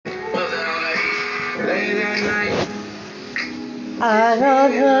I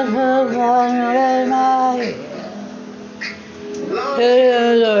don't know night.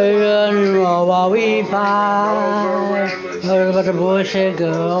 While we fight, but the bullshit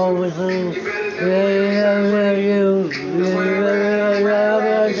goes through.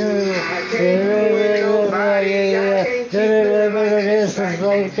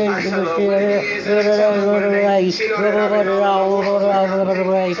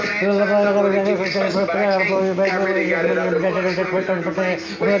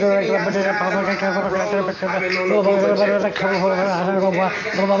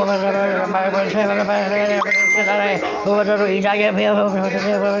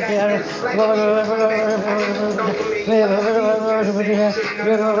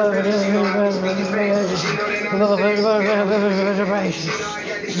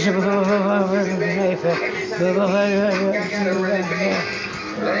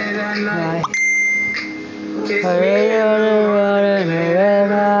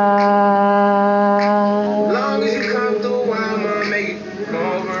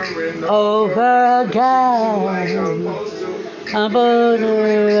 Over again,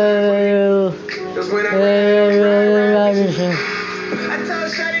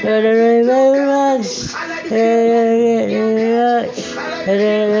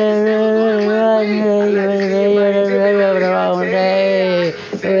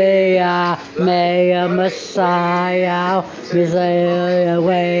 I'm Messiah,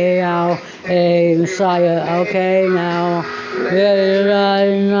 way out, Messiah, okay now.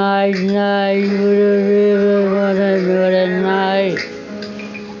 Night,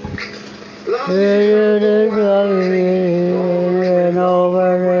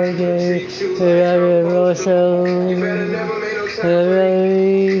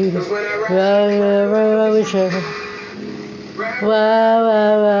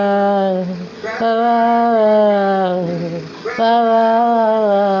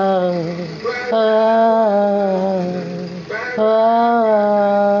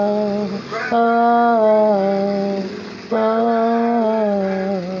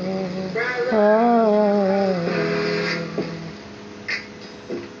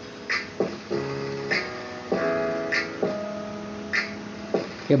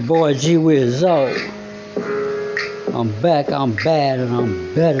 your boy G Wizzo. I'm back, I'm bad, and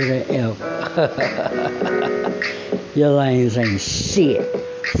I'm better than ever. Your lanes ain't shit.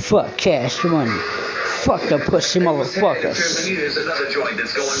 Fuck Cash Money. Fuck the pussy motherfuckers.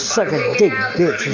 Suck a dick, bitch.